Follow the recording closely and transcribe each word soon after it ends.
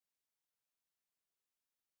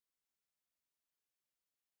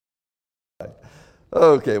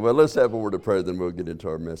Okay, well, let's have a word of prayer, then we'll get into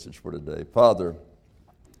our message for today. Father,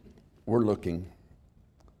 we're looking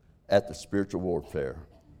at the spiritual warfare.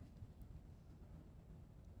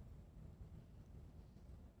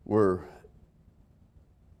 We're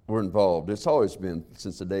involved. It's always been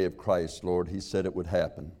since the day of Christ, Lord. He said it would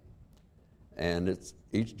happen. And it's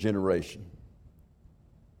each generation.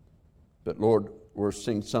 But Lord, we're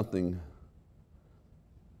seeing something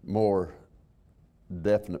more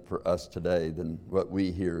definite for us today than what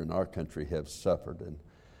we here in our country have suffered. And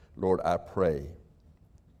Lord, I pray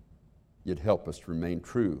you'd help us to remain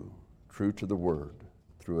true to the Word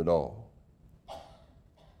through it all.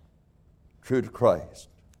 True to Christ,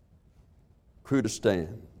 true to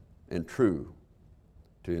stand, and true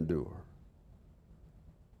to endure.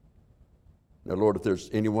 Now, Lord, if there's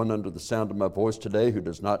anyone under the sound of my voice today who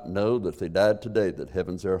does not know that if they died today, that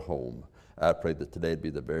heaven's their home, I pray that today would be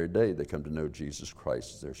the very day they come to know Jesus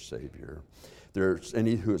Christ as their Savior. If there's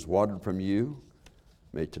any who has wandered from you,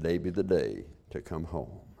 may today be the day to come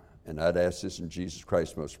home. And I'd ask this in Jesus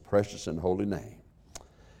Christ's most precious and holy name.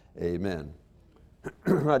 Amen.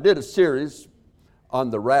 I did a series on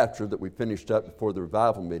the rapture that we finished up before the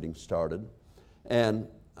revival meeting started. And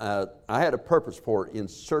I had a purpose for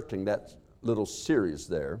inserting that little series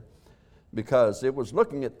there because it was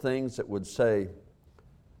looking at things that would say,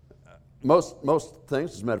 most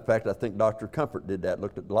things, as a matter of fact, I think Dr. Comfort did that,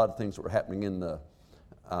 looked at a lot of things that were happening in the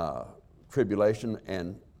tribulation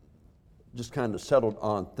and just kind of settled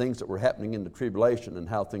on things that were happening in the tribulation and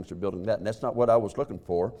how things are building that. And that's not what I was looking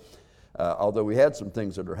for, although we had some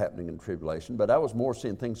things that are happening in tribulation, but I was more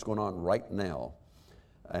seeing things going on right now.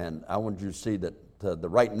 And I wanted you to see that the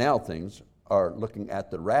right now things are looking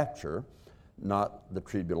at the rapture, not the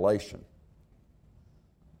tribulation.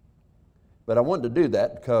 But I wanted to do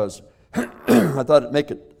that because I thought it'd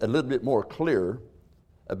make it a little bit more clear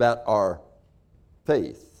about our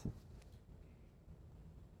faith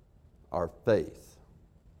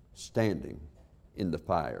standing in the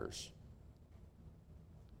fires.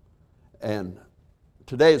 And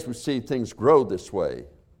today, as we see things grow this way,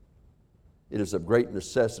 it is of great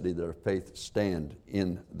necessity that our faith stand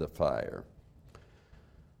in the fire.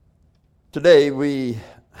 Today, we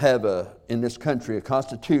have in this country a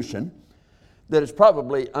constitution that is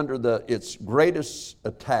probably under its greatest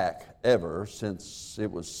attack ever since it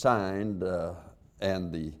was signed and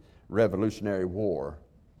the Revolutionary War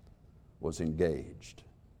was engaged.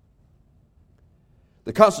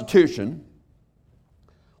 The Constitution,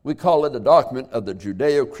 we call it a document of the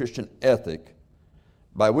Judeo-Christian ethic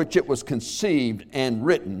by which it was conceived and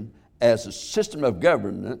written as a system of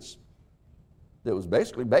governance that was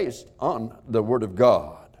basically based on the Word of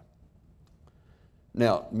God.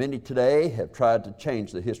 Now, many today have tried to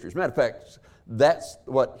change the history. As a matter of fact, that's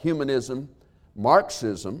what humanism,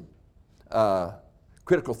 Marxism,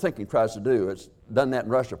 critical thinking tries to do. It's done that in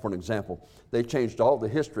Russia, for an example. They changed all the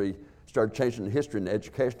history, started changing the history in the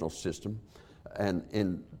educational system, and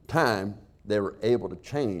in time, they were able to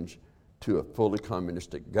change to a fully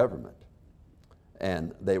communistic government.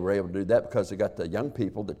 And they were able to do that because they got the young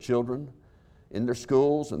people, the children, in their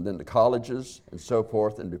schools and then the colleges and so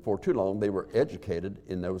forth, and before too long they were educated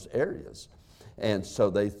in those areas. And so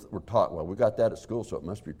they were taught, well, we got that at school, so it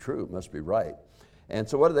must be true, it must be right. And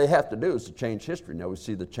so what do they have to do is to change history. Now we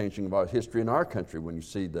see the changing of our history in our country when you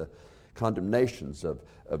see the condemnations of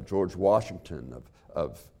George Washington,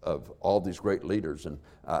 of all these great leaders. And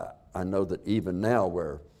I know that even now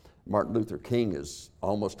where Martin Luther King is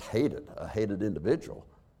almost hated, a hated individual,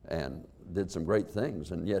 and did some great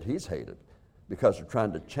things, and yet he's hated, because they're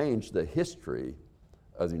trying to change the history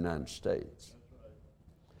of the United States.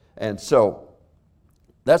 And so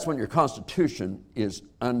that's when your Constitution is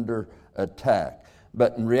under attack.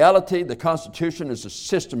 But in reality, the Constitution is a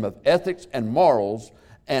system of ethics and morals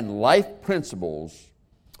and life principles,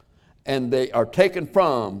 and they are taken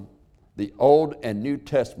from the Old and New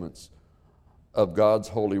Testaments of God's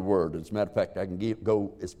holy word. As a matter of fact, I can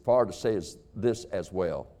go as far to say this as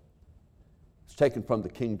well. It's taken from the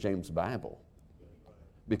King James Bible,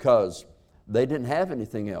 because they didn't have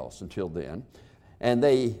anything else until then. And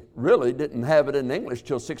they really didn't have it in English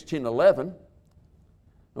till 1611.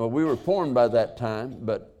 Well, we were formed by that time,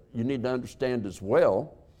 but you need to understand as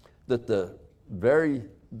well that the very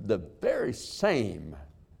same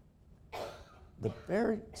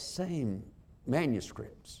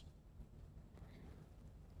manuscripts,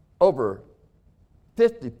 over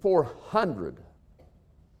 5,400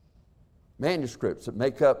 manuscripts that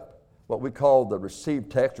make up what we call the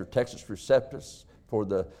received text or Textus Receptus for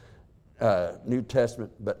the New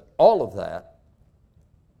Testament, but all of that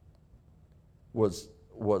was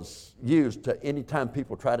was used to any time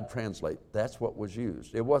people tried to translate. That's what was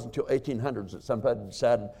used. It wasn't until 1800s that somebody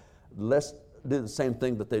decided, let's do the same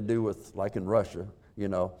thing that they do with, like in Russia,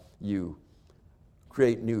 you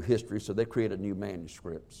create new history, so they created new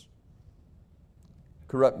manuscripts,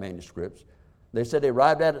 corrupt manuscripts. They said they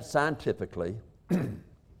arrived at it scientifically. And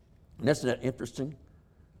isn't that interesting?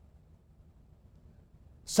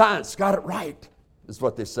 Science got it right, is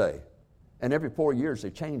what they say. And every 4 years they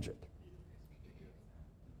change it.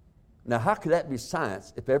 Now, how could that be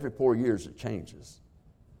science if every 4 years it changes?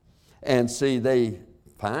 And see, they've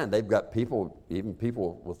got people, even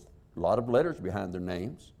people with a lot of letters behind their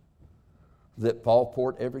names, that fall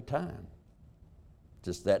for it every time.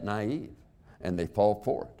 Just that naive. And they fall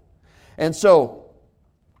for it. And so,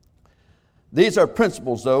 these are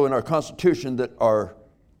principles, though, in our Constitution that are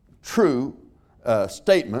true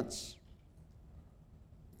statements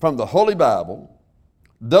from the Holy Bible.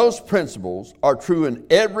 Those principles are true in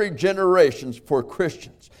every generation for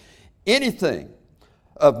Christians. Anything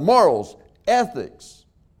of morals, ethics,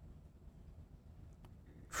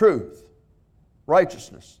 truth,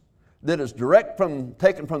 righteousness that is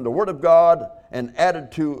taken from the Word of God and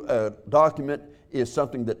added to a document is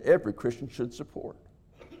something that every Christian should support.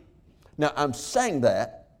 Now, I'm saying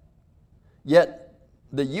that, yet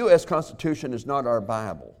the U.S. Constitution is not our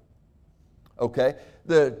Bible. Okay?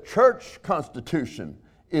 The church constitution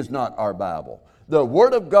is not our Bible. The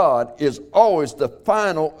Word of God is always the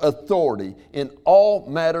final authority in all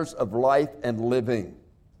matters of life and living.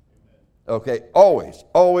 Okay? Always,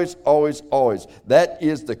 always, always, always. That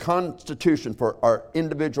is the constitution for our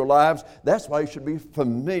individual lives. That's why you should be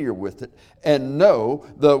familiar with it and know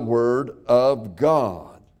the Word of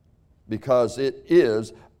God, because it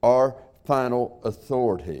is our final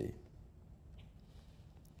authority.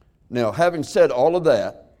 Now, having said all of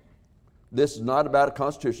that, this is not about a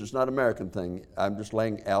constitution. It's not an American thing. I'm just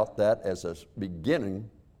laying out that as a beginning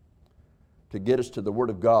to get us to the Word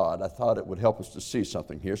of God. I thought it would help us to see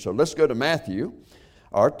something here. So let's go to Matthew,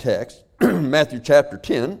 our text, Matthew chapter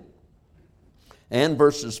 10, and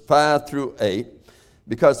verses 5 through 8,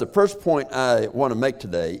 because the first point I want to make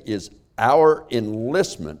today is our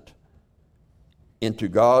enlistment into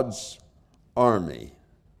God's army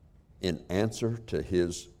in answer to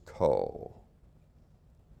His call.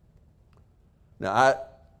 Now,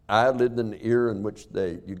 I lived in the era in which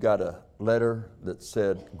you got a letter that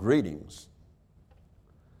said, "Greetings.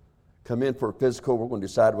 Come in for a physical. We're going to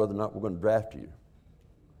decide whether or not we're going to draft you."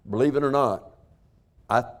 Believe it or not,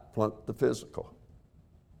 I flunked the physical.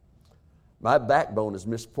 My backbone is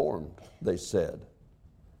misformed, they said.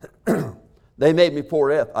 They made me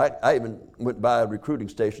 4F. I even went by a recruiting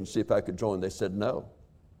station to see if I could join. They said no.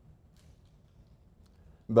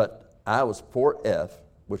 But I was 4F,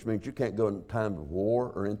 which means you can't go in time of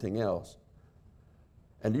war or anything else.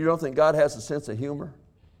 And you don't think God has a sense of humor?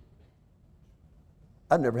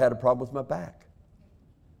 I've never had a problem with my back.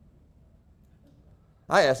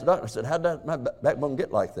 I asked the doctor, I said, how did my backbone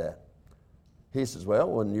get like that? He says, well,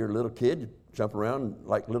 when you're a little kid, you jump around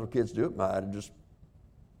like little kids do. It might have just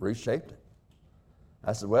reshaped it.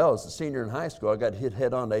 I said, well, as a senior in high school, I got hit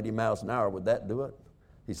head on 80 miles an hour. Would that do it?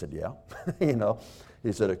 He said, yeah.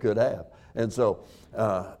 He said it could have. And so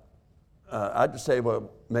I just say,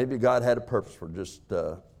 well, maybe God had a purpose for just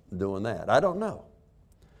doing that. I don't know.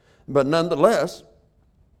 But nonetheless,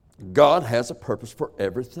 God has a purpose for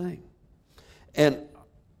everything. And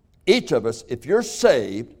each of us, if you're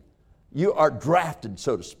saved, you are drafted,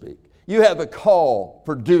 so to speak. You have a call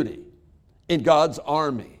for duty in God's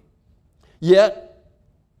army. Yet,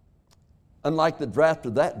 unlike the draft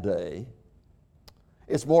of that day,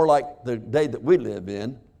 it's more like the day that we live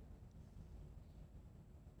in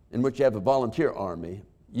which you have a volunteer army.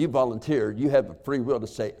 You volunteer, you have a free will to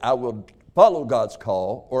say, I will follow God's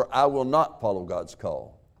call or I will not follow God's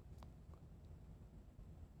call.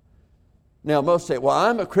 Now, most say, well,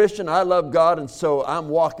 I'm a Christian, I love God, and so I'm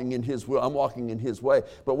walking in His will, I'm walking in His way.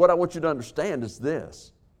 But what I want you to understand is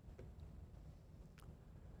this.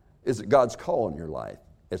 Is it God's call in your life?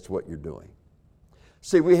 It's what you're doing.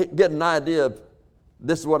 See, we get an idea of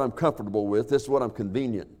this is what I'm comfortable with, this is what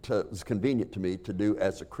it's convenient to me to do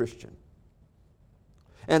as a Christian.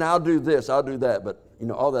 And I'll do this, I'll do that, but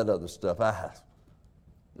all that other stuff,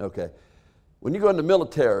 okay. When you go in the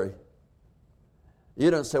military, you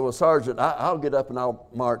don't say, well, Sergeant, I'll get up and I'll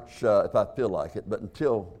march if I feel like it, but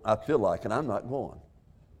until I feel like it, I'm not going.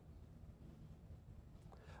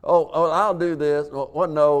 Oh, I'll do this. Well,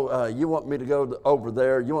 no, you want me to go over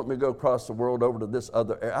there. You want me to go across the world over to this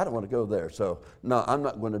other area. I don't want to go there. So, no, I'm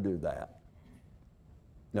not going to do that.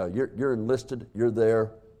 No, you're enlisted. You're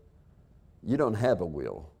there. You don't have a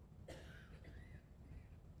will.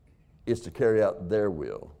 is to carry out their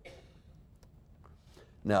will.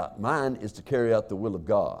 Now, mine is to carry out the will of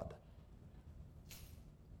God.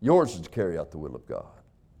 Yours is to carry out the will of God.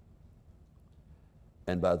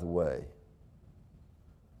 And by the way,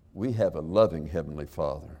 we have a loving Heavenly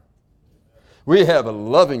Father. We have a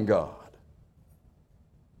loving God.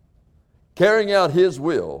 Carrying out His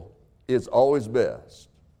will is always best.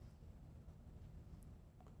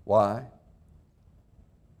 Why?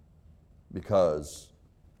 Because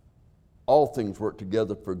all things work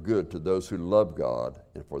together for good to those who love God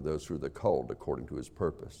and for those who are called according to His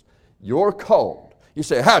purpose. You're called. You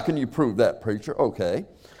say, how can you prove that, preacher? Okay.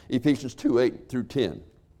 Ephesians 2:8-10.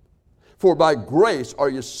 For by grace are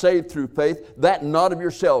you saved through faith, that not of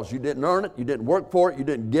yourselves. You didn't earn it, you didn't work for it, you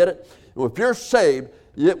didn't get it. Well, if you're saved,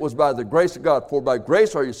 it was by the grace of God. For by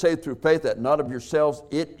grace are you saved through faith, that not of yourselves.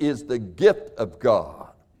 It is the gift of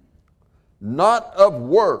God, not of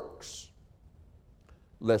works,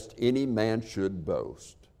 lest any man should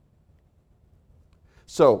boast.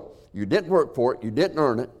 So, you didn't work for it, you didn't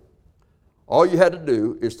earn it. All you had to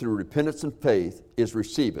do is through repentance and faith is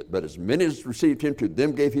receive it. But as many as received Him, to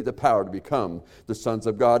them gave He the power to become the sons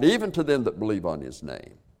of God, even to them that believe on His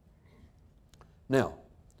name. Now,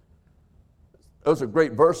 those are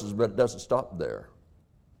great verses, but it doesn't stop there.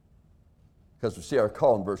 Because we see our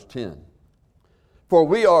call in verse 10. For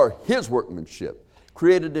we are His workmanship,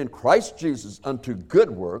 created in Christ Jesus unto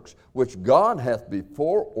good works, which God hath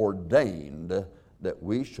before ordained that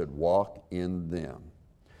we should walk in them.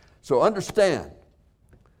 So understand,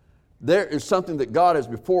 there is something that God has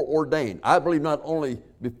before ordained. I believe not only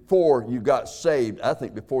before you got saved, I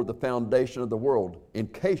think before the foundation of the world, in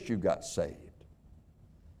case you got saved.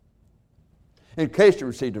 In case you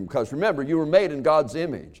received Him. Because remember, you were made in God's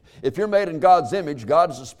image. If you're made in God's image,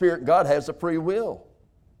 God is a spirit, God has a free will.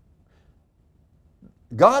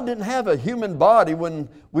 God didn't have a human body when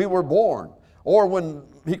we were born or when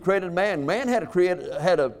He created man. Man had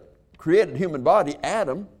a created human body,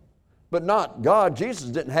 Adam, but not God. Jesus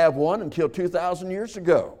didn't have one until 2,000 years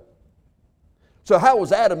ago. So how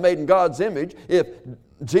was Adam made in God's image if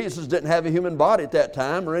Jesus didn't have a human body at that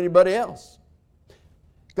time or anybody else?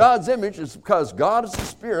 God's image is because God is a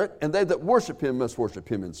spirit, and they that worship Him must worship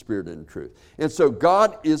Him in spirit and in truth. And so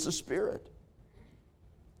God is a spirit.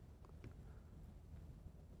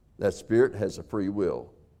 That spirit has a free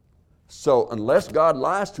will. So unless God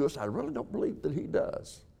lies to us, I really don't believe that He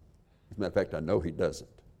does. As a matter of fact, I know He doesn't.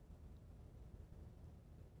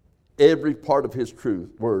 Every part of His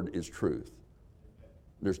word is truth.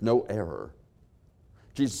 There's no error.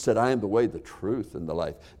 Jesus said, I am the way, the truth, and the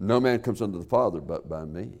life. No man comes unto the Father but by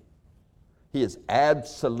me. He is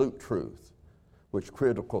absolute truth, which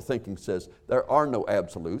critical thinking says there are no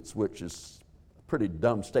absolutes, which is a pretty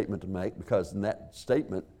dumb statement to make, because in that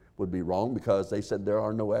statement would be wrong, because they said there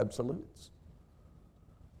are no absolutes.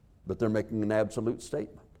 But they're making an absolute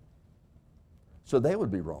statement. So they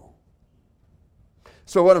would be wrong.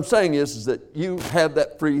 So what I'm saying is that you have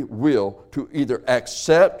that free will to either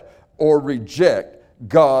accept or reject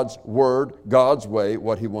God's word, God's way,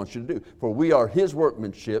 what He wants you to do. For we are His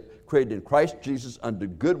workmanship, created in Christ Jesus unto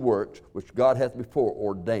good works, which God hath before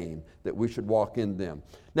ordained that we should walk in them.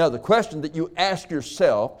 Now the question that you ask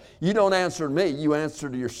yourself, you don't answer to me, you answer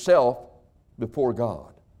to yourself before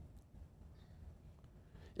God.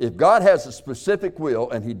 If God has a specific will,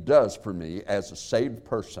 and He does for me as a saved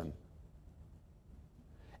person,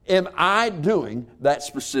 am I doing that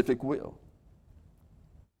specific will?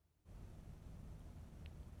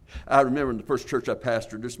 I remember in the first church I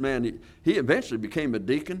pastored, this man, he eventually became a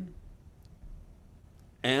deacon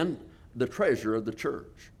and the treasurer of the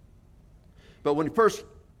church. But when he first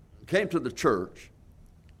came to the church,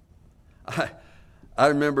 I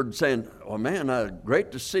remembered saying, oh man,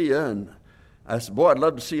 great to see you. And I said, boy, I'd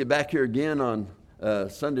love to see you back here again on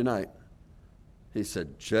Sunday night. He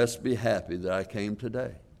said, just be happy that I came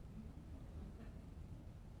today.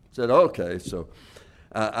 I said, okay. So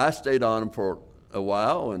I stayed on him for a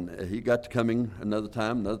while, and he got to coming another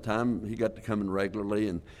time he got to coming regularly,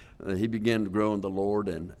 and he began to grow in the Lord,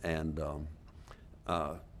 and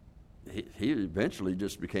he eventually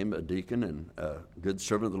just became a deacon and a good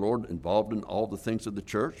servant of the Lord, involved in all the things of the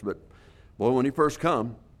church. But boy, when he first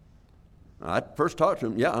come, I first talked to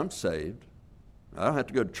him, yeah, I'm saved. I don't have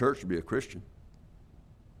to go to church to be a Christian.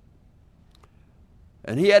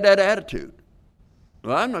 And he had that attitude.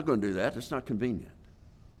 Well, I'm not going to do that. It's not convenient.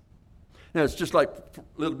 Now, it's just like a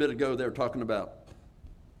little bit ago they were talking about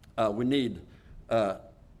we need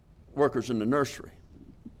workers in the nursery.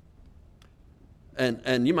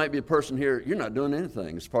 And you might be a person here, you're not doing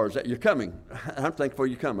anything as far as that. You're coming. I'm thankful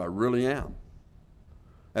you come. I really am.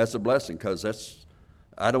 That's a blessing, because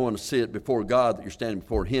I don't want to see it before God that you're standing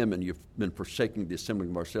before Him and you've been forsaking the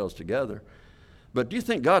assembling of ourselves together. But do you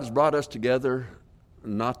think God has brought us together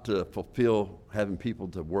not to fulfill having people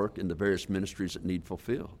to work in the various ministries that need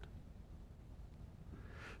fulfilled?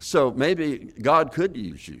 So maybe God could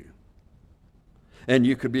use you, and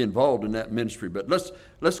you could be involved in that ministry. But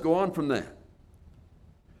let's go on from that.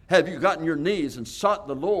 Have you gotten your knees and sought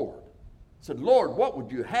the Lord? Said, Lord, what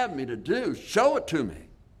would you have me to do? Show it to me.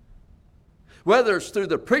 Whether it's through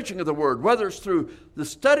the preaching of the Word, whether it's through the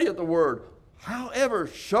study of the Word, however,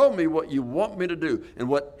 show me what you want me to do. And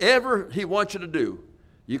whatever He wants you to do,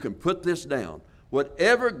 you can put this down.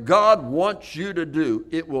 Whatever God wants you to do,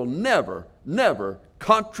 it will never, never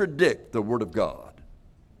contradict the Word of God.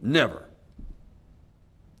 Never.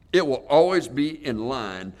 It will always be in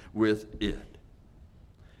line with it.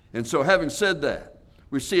 And so having said that,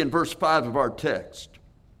 we see in verse 5 of our text,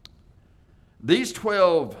 these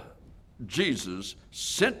 12 Jesus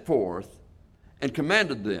sent forth and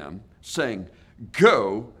commanded them, saying,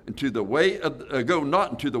 go not into the way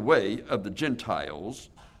of the Gentiles,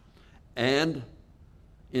 and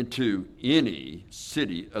into any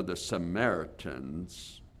city of the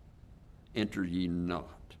Samaritans enter ye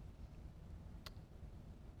not.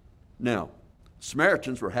 Now,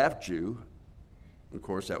 Samaritans were half Jew. Of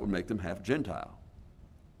course, that would make them half Gentile.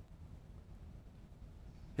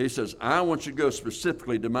 He says, I want you to go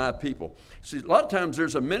specifically to my people. See, a lot of times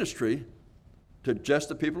there's a ministry to just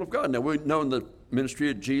the people of God. Now, we know in the ministry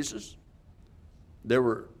of Jesus, there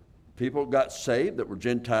were people who got saved that were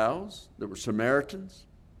Gentiles, that were Samaritans.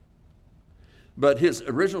 But his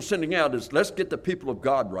original sending out is, let's get the people of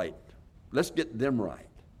God right. Let's get them right.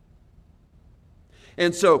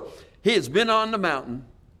 And so he has been on the mountain,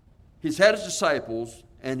 he's had his disciples,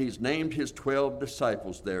 and he's named his 12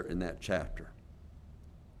 disciples there in that chapter.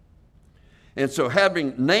 And so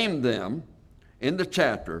having named them in the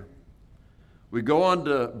chapter, we go on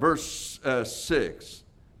to verse 6.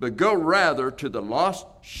 But go rather to the lost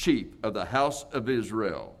sheep of the house of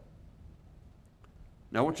Israel.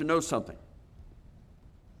 Now I want you to know something.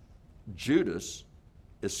 Judas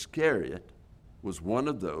Iscariot was one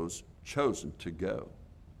of those chosen to go.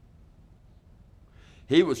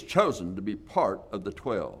 He was chosen to be part of the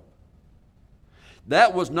 12.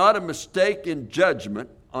 That was not a mistake in judgment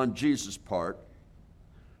on Jesus' part.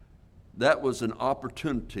 That was an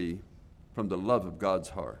opportunity from the love of God's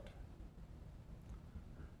heart.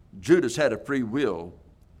 Judas had a free will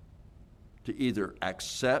to either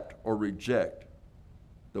accept or reject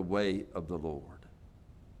the way of the Lord.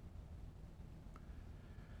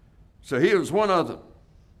 So he was one of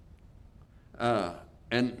them.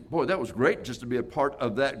 And boy, that was great just to be a part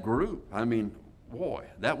of that group. I mean, boy,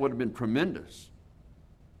 that would have been tremendous.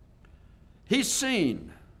 He's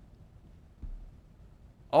seen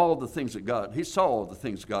all the things that God, he saw all the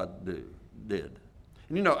things God did.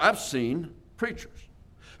 And you know, I've seen preachers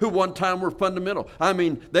who one time were fundamental. I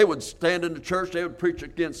mean, they would stand in the church, they would preach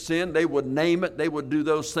against sin, they would name it, they would do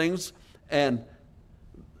those things. And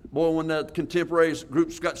boy, when the contemporary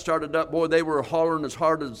groups got started up, boy, they were hollering as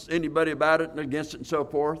hard as anybody about it and against it and so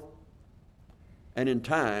forth. And in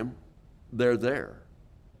time, they're there.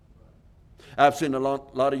 I've seen a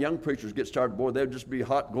lot of young preachers get started. Boy, they'd just be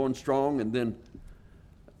hot, going strong, and then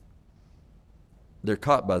they're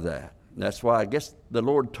caught by that. That's why I guess the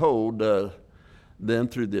Lord told them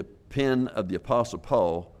through the pen of the Apostle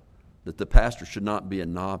Paul that the pastor should not be a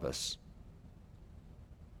novice.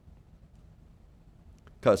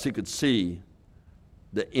 Because he could see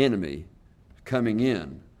the enemy coming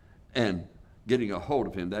in and getting a hold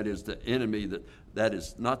of him. That is the enemy that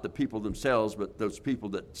is not the people themselves, but those people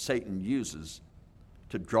that Satan uses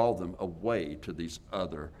to draw them away to these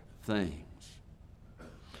other things.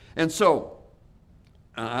 And so,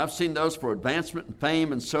 I've seen those for advancement and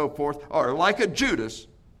fame and so forth, or like a Judas,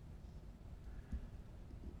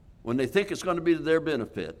 when they think it's going to be to their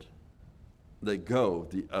benefit, they go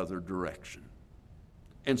the other direction.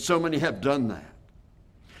 And so many have done that.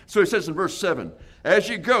 So he says in verse 7, as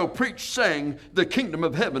you go, preach, saying, the kingdom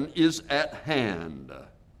of heaven is at hand.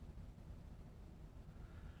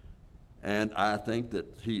 And I think that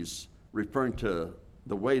he's referring to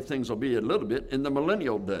the way things will be a little bit in the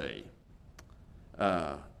millennial day.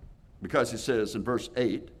 Because he says in verse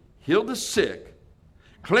 8, heal the sick,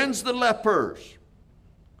 cleanse the lepers,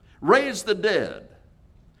 raise the dead,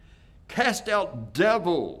 cast out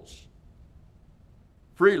devils.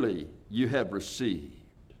 Freely you have received,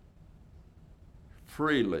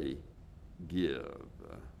 freely give.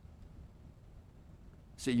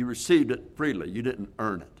 See, you received it freely. You didn't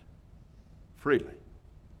earn it. Freely.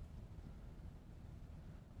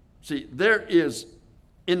 See, there is,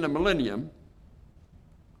 in the millennium,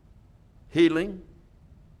 healing.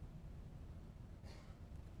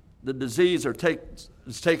 The disease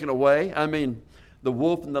is taken away. I mean, the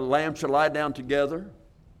wolf and the lamb shall lie down together.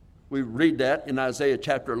 We read that in Isaiah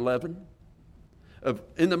chapter 11.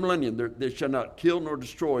 In the millennium, they shall not kill nor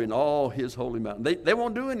destroy in all his holy mountain. They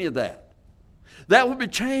won't do any of that. That will be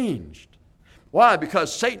changed. Why?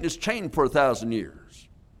 Because Satan is chained for 1,000 years.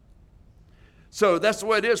 So that's the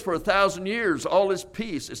way it is for 1,000 years, all is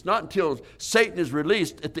peace. It's not until Satan is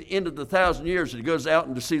released at the end of the 1,000 years that he goes out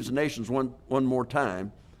and deceives the nations one more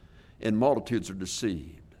time, and multitudes are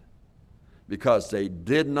deceived because they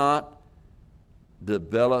did not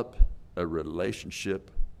develop a relationship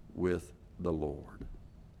with the Lord.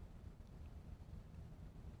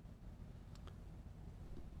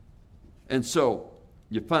 And so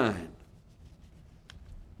you find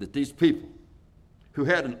that these people who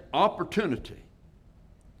had an opportunity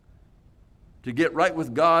to get right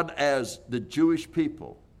with God as the Jewish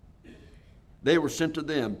people, they were sent to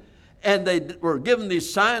them. And they were given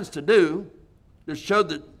these signs to do that showed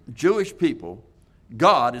that Jewish people,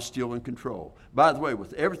 God is still in control. By the way,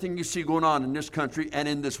 with everything you see going on in this country and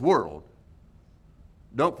in this world,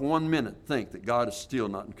 don't for 1 minute think that God is still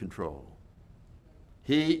not in control.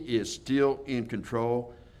 He is still in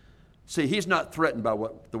control. See, he's not threatened by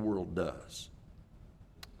what the world does.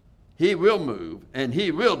 He will move and he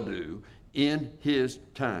will do in his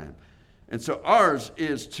time. And so ours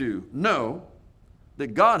is to know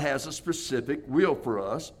that God has a specific will for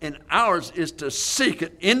us, and ours is to seek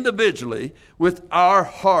it individually with our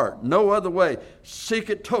heart. No other way. Seek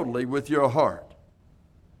it totally with your heart.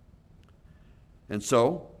 And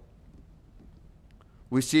so,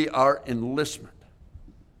 we see our enlistment.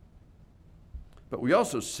 But we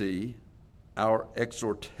also see our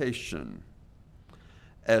exhortation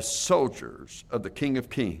as soldiers of the King of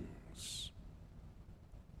Kings.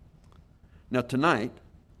 Now tonight,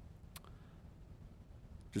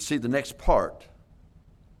 to see the next part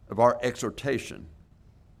of our exhortation,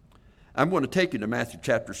 I'm going to take you to Matthew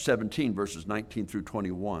chapter 17, verses 19 through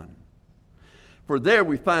 21. For there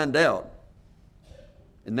we find out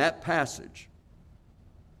in that passage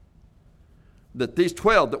that these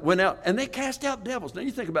 12 that went out and they cast out devils. Now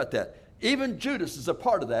you think about that. Even Judas is a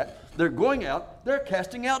part of that. They're going out, they're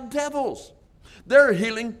casting out devils. They're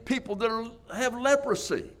healing people that have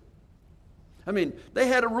leprosy. I mean, they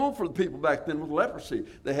had a rule for the people back then with leprosy.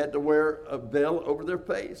 They had to wear a veil over their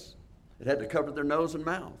face. It had to cover their nose and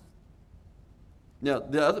mouth. Now,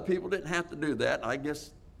 the other people didn't have to do that. I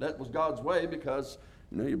guess that was God's way because,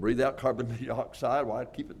 you breathe out carbon dioxide. Why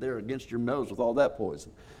keep it there against your nose with all that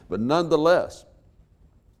poison? But nonetheless,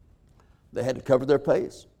 they had to cover their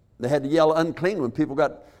face. They had to yell unclean when people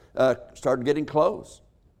started getting close.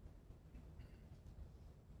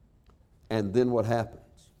 And then what happens?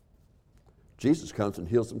 Jesus comes and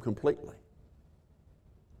heals them completely.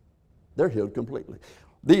 They're healed completely.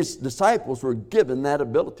 These disciples were given that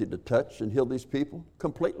ability to touch and heal these people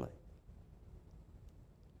completely.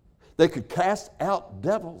 They could cast out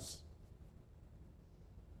devils.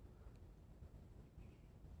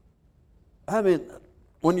 I mean,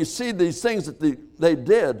 when you see these things that they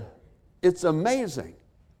did, it's amazing.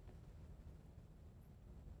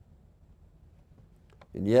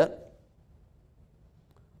 And yet,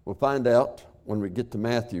 we'll find out when we get to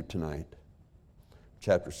Matthew tonight,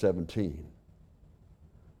 chapter 17,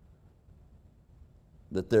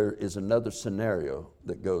 that there is another scenario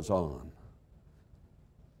that goes on.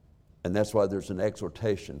 And that's why there's an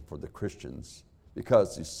exhortation for the Christians,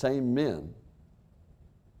 because these same men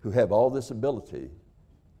who have all this ability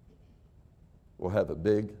will have a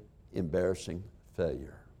big, embarrassing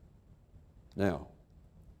failure. Now,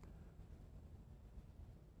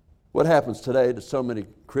 what happens today to so many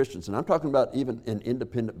Christians, and I'm talking about even in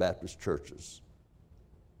independent Baptist churches,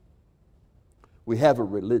 we have a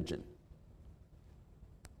religion.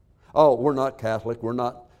 Oh, we're not Catholic, we're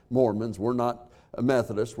not Mormons, we're not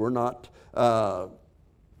Methodists, we're not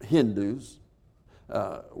Hindus,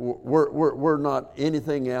 we're not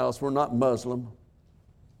anything else, we're not Muslim.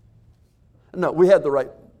 No, we have the right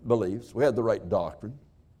beliefs, we have the right doctrine.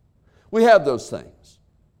 We have those things.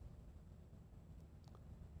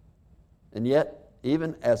 And yet,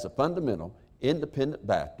 even as a fundamental independent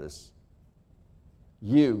Baptist,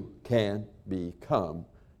 you can become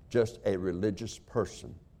just a religious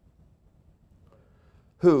person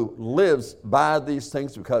who lives by these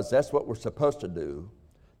things because that's what we're supposed to do,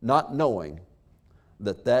 not knowing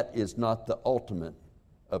that that is not the ultimate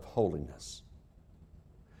of holiness.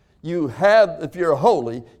 If you're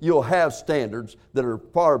holy, you'll have standards that are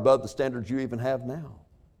far above the standards you even have now.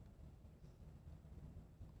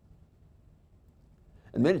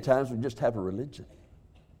 And many times we just have a religion.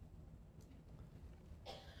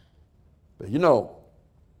 But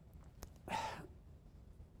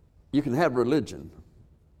you can have religion.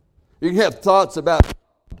 You can have thoughts about God,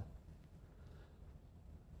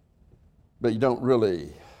 but you don't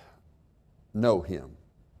really know Him.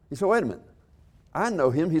 You say, wait a minute. I know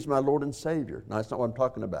Him. He's my Lord and Savior. No, that's not what I'm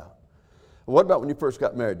talking about. What about when you first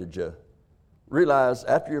got married? Did you realize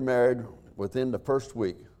after you're married, within the first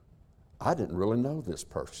week, I didn't really know this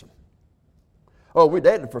person? Oh, we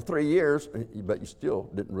dated for 3 years, but you still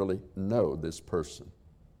didn't really know this person.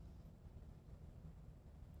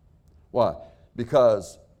 Why?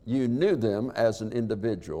 Because you knew them as an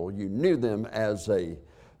individual. You knew them as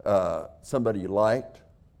somebody you liked,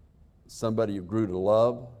 somebody you grew to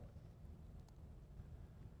love.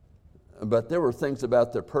 But there were things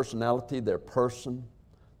about their personality, their person,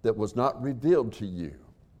 that was not revealed to you,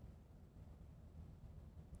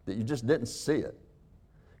 that you just didn't see it.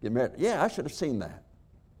 Get married. Yeah, I should have seen that.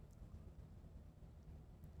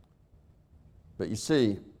 But you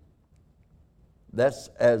see, that's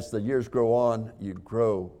as the years grow on, you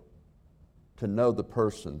grow to know the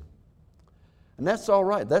person. And that's all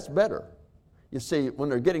right. That's better. You see, when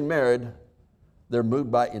they're getting married, they're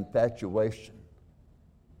moved by infatuation.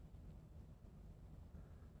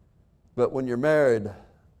 But when you're married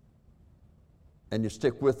and you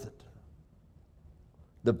stick with it,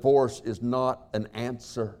 divorce is not an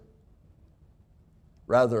answer.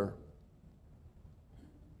 Rather,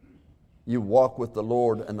 you walk with the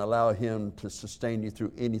Lord and allow Him to sustain you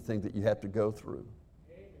through anything that you have to go through.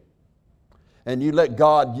 And you let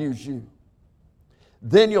God use you.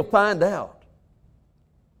 Then you'll find out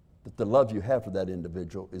that the love you have for that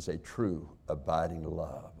individual is a true, abiding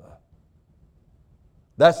love.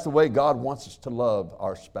 That's the way God wants us to love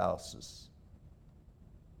our spouses.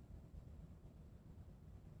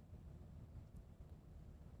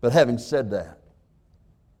 But having said that,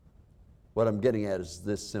 what I'm getting at is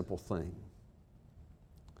this simple thing.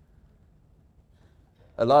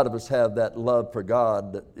 A lot of us have that love for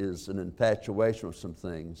God that is an infatuation with some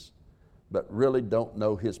things, but really don't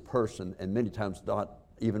know His person, and many times not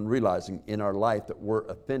even realizing in our life that we're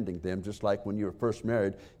offending them. Just like when you were first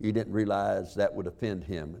married, you didn't realize that would offend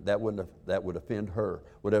him, that would offend her,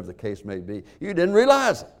 whatever the case may be. You didn't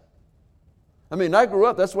realize it. I mean, I grew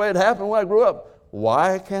up, that's the way it happened when I grew up.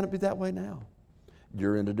 Why can't it be that way now?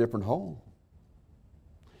 You're in a different home.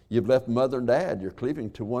 You've left mother and dad. You're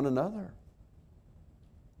cleaving to one another.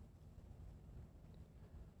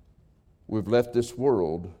 We've left this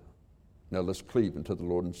world. Now let's cleave unto the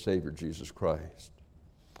Lord and Savior, Jesus Christ.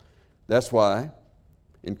 That's why,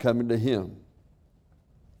 in coming to Him,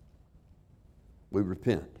 we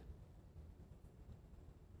repent.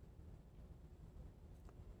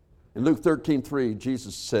 In Luke 13:3,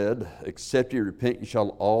 Jesus said, "Except ye repent, ye shall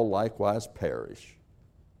all likewise perish."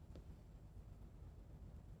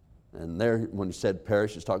 And there, when He said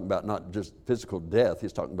perish, He's talking about not just physical death,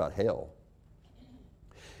 He's talking about hell.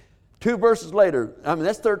 2 verses later,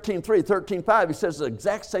 that's 13:3, 13:5, He says the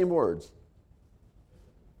exact same words.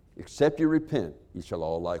 Except you repent, ye shall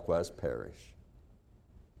all likewise perish.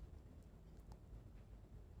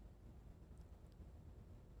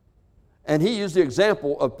 And He used the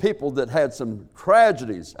example of people that had some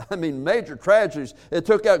tragedies. Major tragedies. It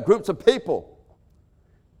took out groups of people.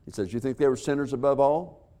 He says, you think they were sinners above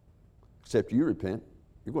all? Except you repent,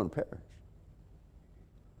 you're going to perish.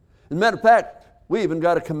 As a matter of fact, we even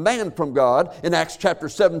got a command from God in Acts chapter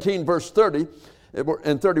 17, verse 30,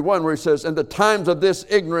 and 31, where He says, "In the times of this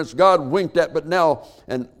ignorance God winked at, but now,"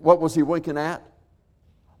 and what was He winking at?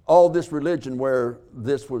 All this religion where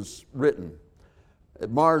this was written. At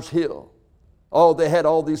Mars Hill. Oh, they had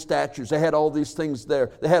all these statues. They had all these things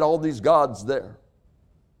there. They had all these gods there.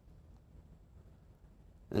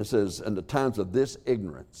 And it says, "In the times of this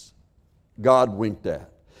ignorance God winked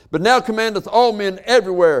at. But now commandeth all men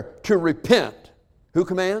everywhere to repent." Who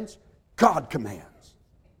commands? God commands.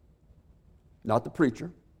 Not the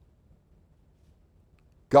preacher.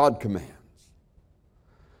 God commands.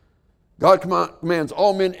 God commands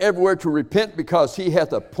all men everywhere to repent, because He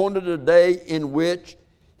hath appointed a day in which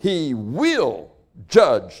He will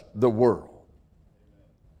judge the world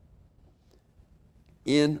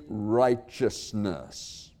in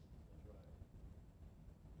righteousness.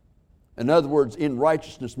 In other words, in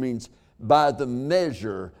righteousness means by the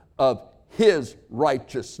measure of His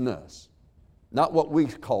righteousness. Not what we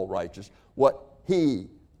call righteous, what He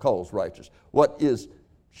calls righteous. What is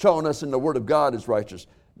shown us in the Word of God is righteous.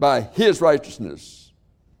 By His righteousness,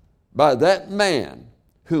 by that man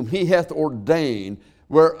whom He hath ordained,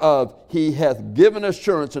 whereof He hath given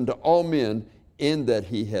assurance unto all men, in that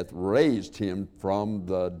He hath raised Him from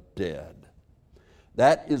the dead.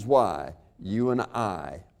 That is why you and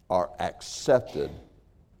I are accepted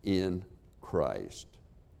in Christ.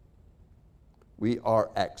 We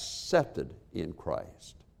are accepted in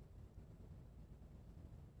Christ.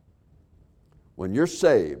 When you're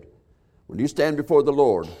saved, when you stand before the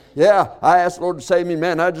Lord, yeah, I asked the Lord to save me.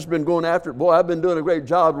 Man, I've just been going after it. Boy, I've been doing a great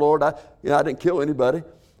job, Lord. I didn't kill anybody.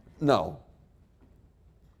 No.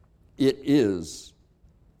 It is,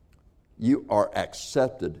 you are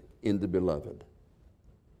accepted in the beloved.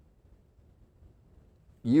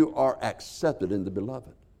 You are accepted in the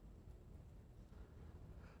beloved.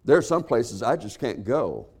 There are some places I just can't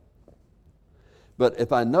go. But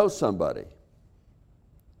if I know somebody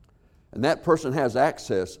and that person has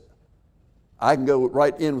access, I can go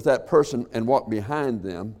right in with that person and walk behind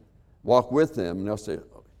them, walk with them, and they'll say,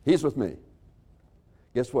 he's with me.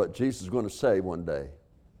 Guess what? Jesus is going to say one day,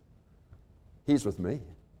 he's with me.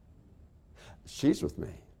 She's with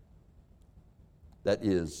me. That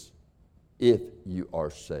is, if you are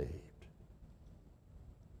saved.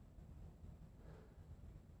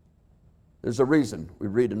 There's a reason we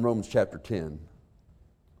read in Romans chapter 10.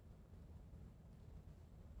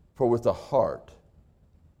 For with the heart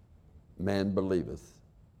man believeth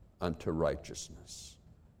unto righteousness.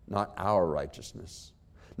 Not our righteousness.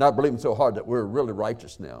 Not believing so hard that we're really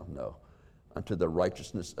righteous now. No. Unto the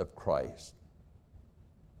righteousness of Christ.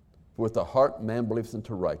 For with the heart man believeth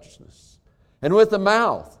unto righteousness. And with the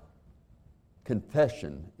mouth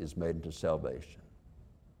confession is made unto salvation.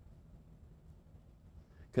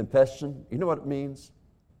 Confession, you know what it means?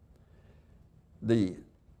 The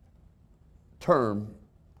term,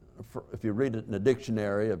 if you read it in a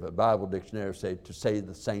dictionary, of a Bible dictionary, say to say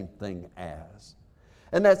the same thing as.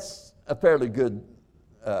 And that's a fairly good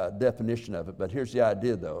definition of it, but here's the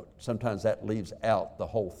idea though. Sometimes that leaves out the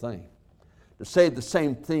whole thing. To say the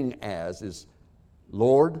same thing as is,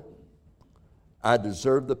 Lord, I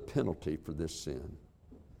deserve the penalty for this sin.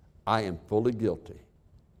 I am fully guilty.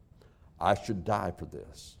 I should die for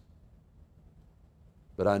this.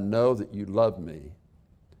 But I know that you love me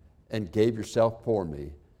and gave yourself for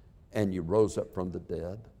me, and you rose up from the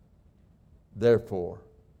dead. Therefore,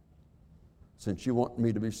 since you want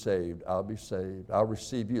me to be saved, I'll be saved. I'll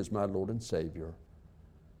receive you as my Lord and Savior.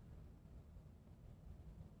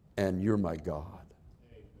 And you're my God.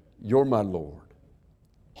 You're my Lord.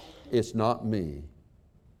 It's not me.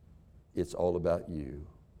 It's all about you.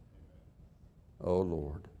 Oh,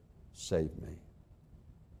 Lord, save me.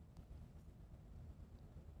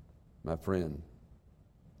 My friend,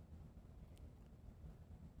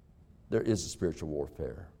 there is a spiritual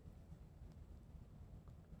warfare.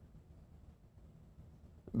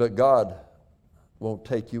 But God won't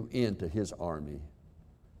take you into His army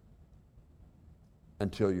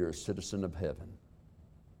until you're a citizen of heaven.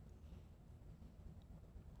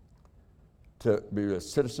 To be a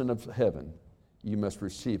citizen of heaven, you must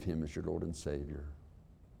receive Him as your Lord and Savior.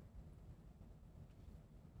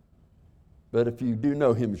 But if you do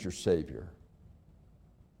know Him as your Savior,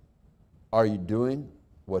 are you doing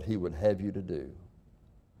what He would have you to do?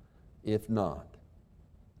 If not,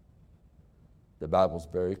 the Bible's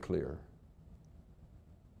very clear.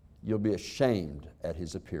 You'll be ashamed at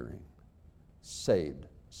His appearing, saved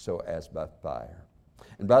so as by fire.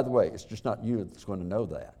 And by the way, it's just not you that's going to know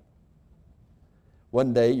that.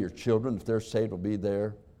 One day your children, if they're saved, will be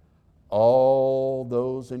there. All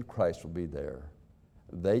those in Christ will be there.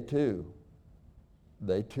 They too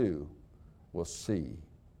will see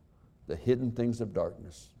the hidden things of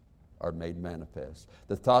darkness are made manifest.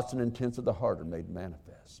 The thoughts and intents of the heart are made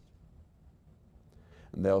manifest.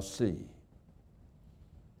 And they'll see,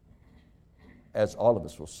 as all of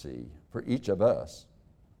us will see, for each of us,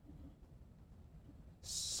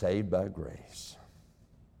 saved by grace.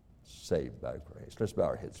 Saved by grace. Let's bow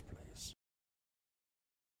our heads, please.